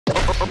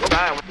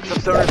Alright, what's up,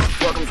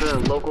 stoners? Welcome to the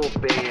local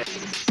band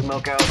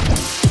Smokeout.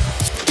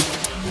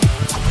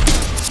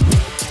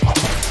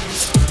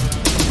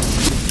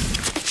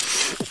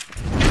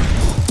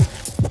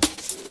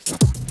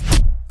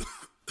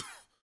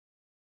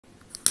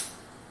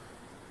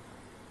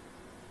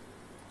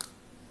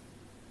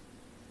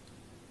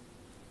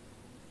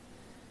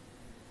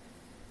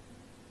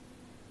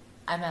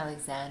 I'm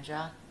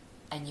Alexandra,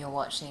 and you're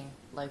watching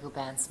local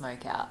band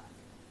Smokeout.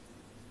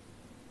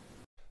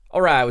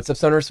 Alright, what's up,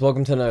 stoners?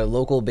 Welcome to another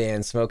local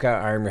band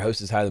Smokeout. I'm your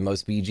host, is High the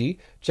Most BG.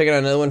 Checking out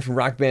another one from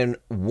rock band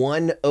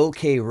One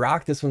OK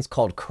Rock. This one's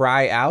called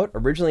Cry Out,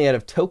 originally out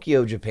of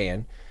Tokyo,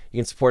 Japan. You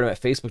can support them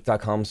at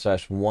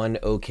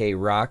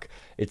facebook.com/oneokrock.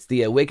 It's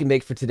the Wake and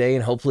Bake for today,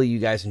 and hopefully you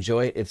guys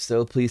enjoy it. If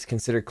so, please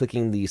consider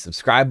clicking the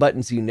subscribe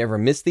button so you never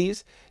miss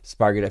these.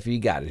 Spark it up if you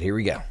got it. Here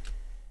we go.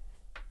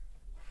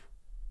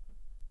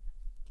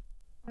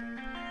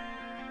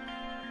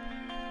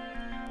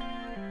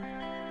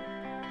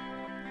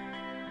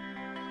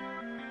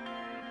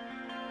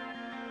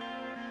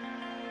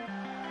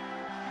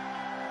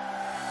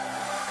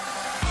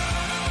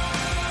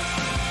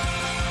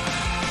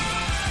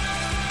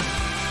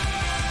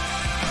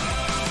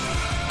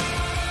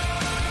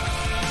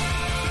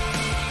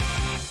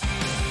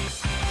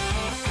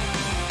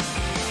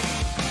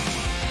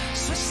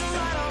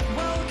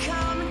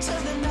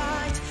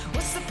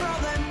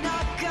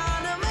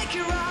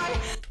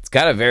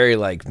 Got a very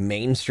like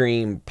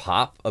mainstream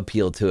pop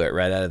appeal to it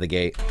right out of the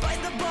gate.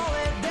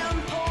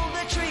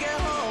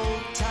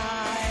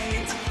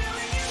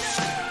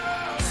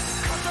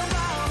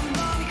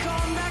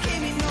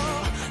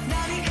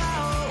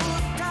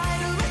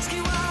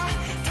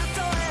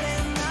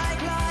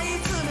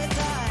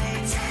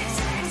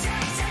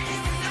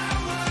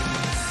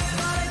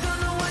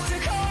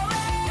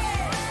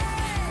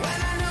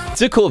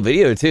 It's a cool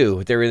video too,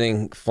 with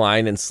everything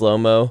flying in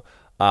slow-mo.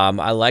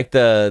 I like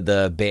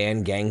the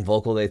band gang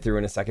vocal they threw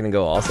in a second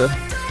ago also.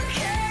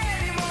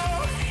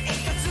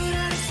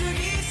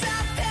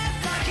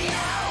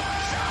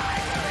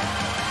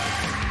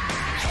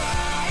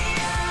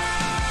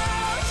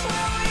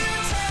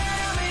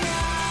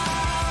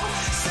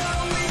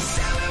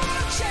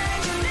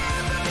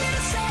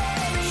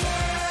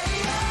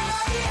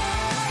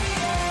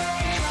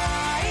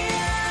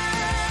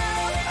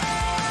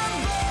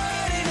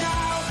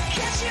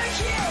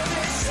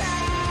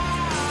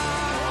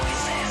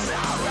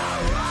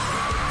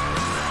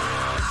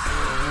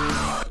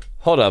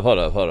 Hold up.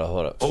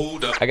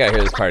 I gotta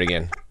hear this part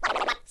again.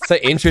 It's an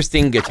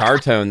interesting guitar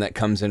tone that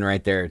comes in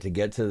right there to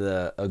get to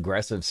the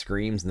aggressive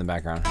screams in the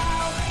background.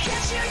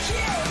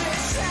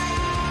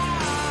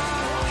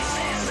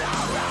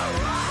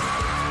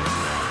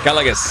 Got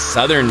like a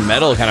southern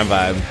metal kind of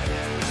vibe.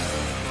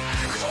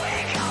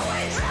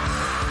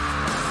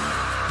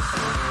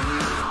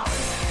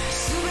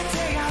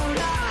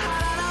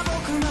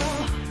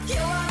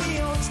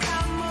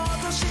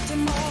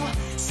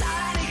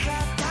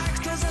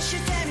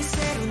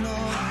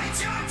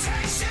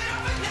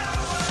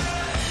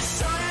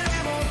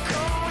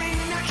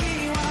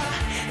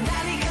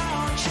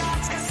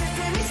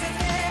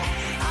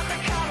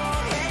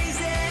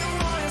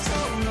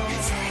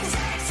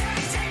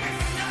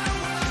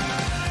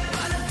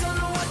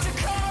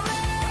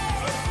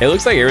 It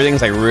looks like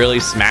everything's like really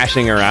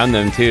smashing around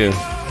them too.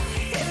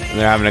 And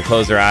they're having to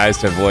close their eyes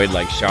to avoid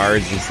like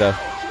shards and stuff.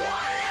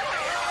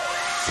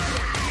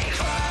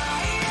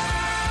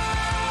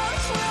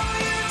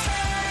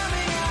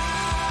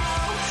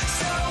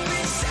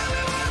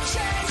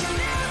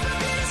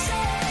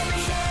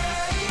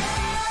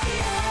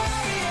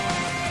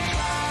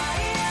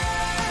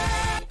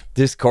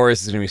 This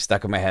chorus is gonna be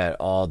stuck in my head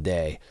all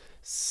day.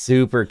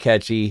 Super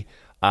catchy.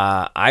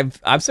 I'm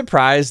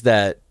surprised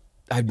that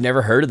I've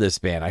never heard of this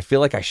band. I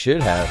feel like I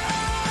should have.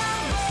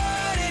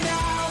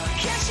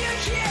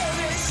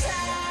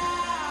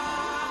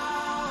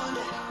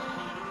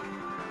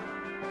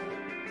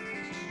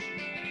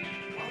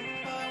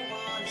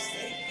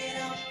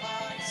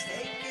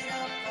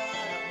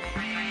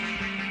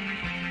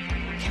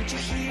 Can't you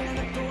hear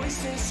the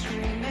voices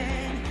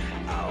screaming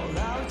out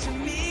loud to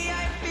me?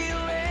 I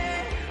feel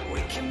it.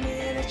 We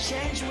commit a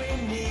change, we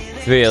need it.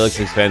 This video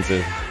looks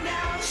expensive.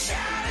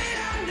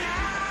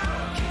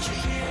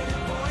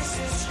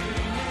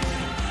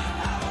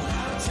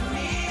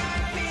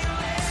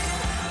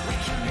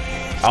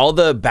 All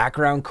the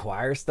background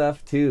choir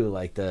stuff too,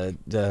 like like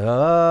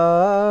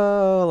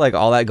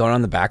all that going on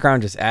in the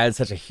background just adds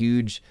such a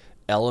huge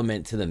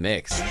element to the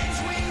mix.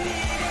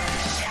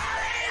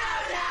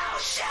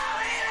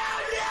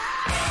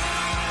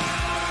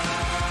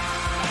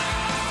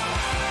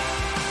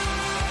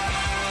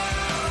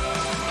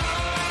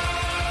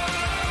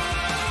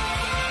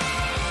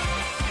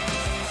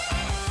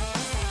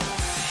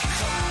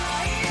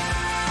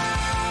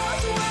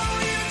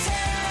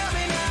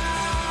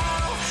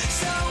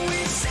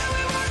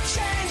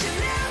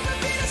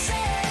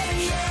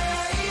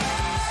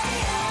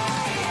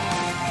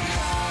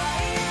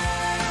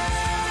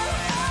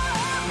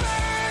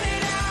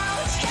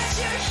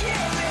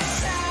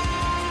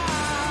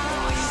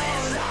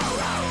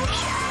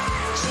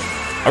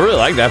 I really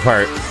like that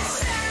part.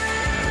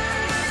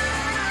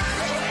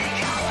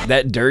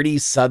 That dirty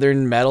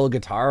southern metal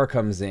guitar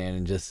comes in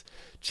and just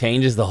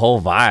changes the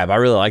whole vibe. I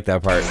really like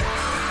that part.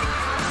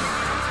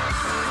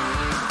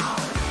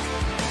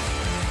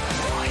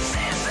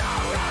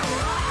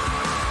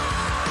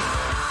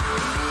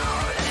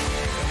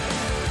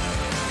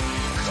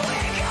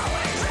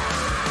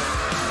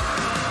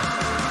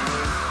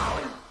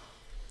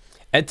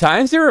 At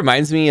times, it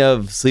reminds me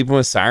of Sleeping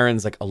with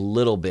Sirens like a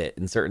little bit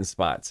in certain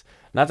spots.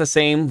 Not the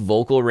same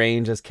vocal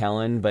range as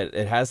Kellen, but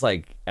it has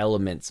like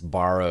elements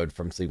borrowed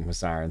from Sleeping with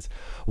Sirens.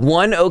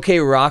 One OK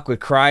Rock with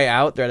Cry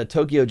Out. They're out of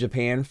Tokyo,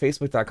 Japan.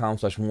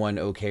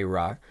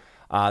 Facebook.com/oneokrock.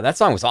 That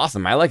song was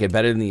awesome. I like it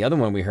better than the other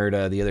one we heard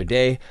the other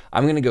day.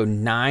 I'm going to go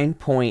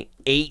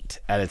 9.8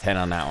 out of 10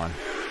 on that one.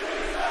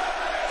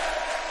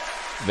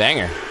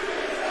 Banger.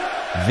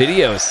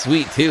 Video is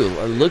sweet too.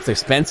 It looks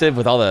expensive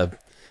with all the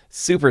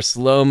super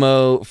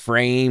slow-mo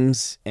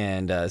frames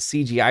and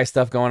CGI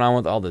stuff going on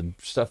with all the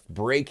stuff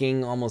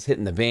breaking, almost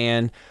hitting the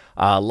van.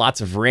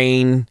 Lots of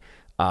rain.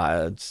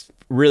 It's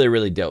really,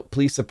 really dope.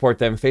 Please support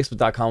them.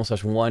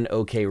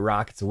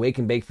 Facebook.com/oneokrock. It's a wake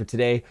and bake for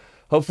today.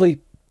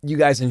 Hopefully you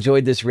guys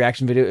enjoyed this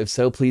reaction video. If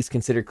so, please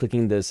consider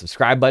clicking the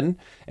subscribe button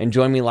and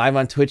join me live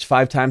on Twitch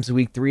 5 times a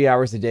week, 3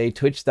 hours a day.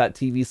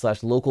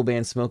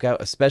 Twitch.tv/localbandsmokeout,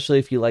 especially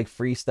if you like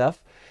free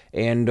stuff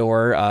and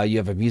or you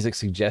have a music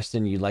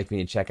suggestion you'd like me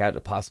to check out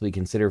to possibly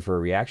consider for a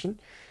reaction.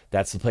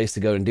 That's the place to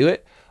go and do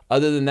it.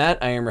 Other than that,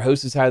 I am your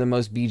host who's higher than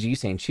most, BG,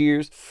 saying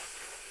cheers,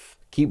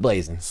 keep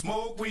blazing,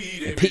 Smoke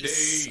weed and every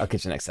peace. day. I'll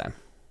catch you next time.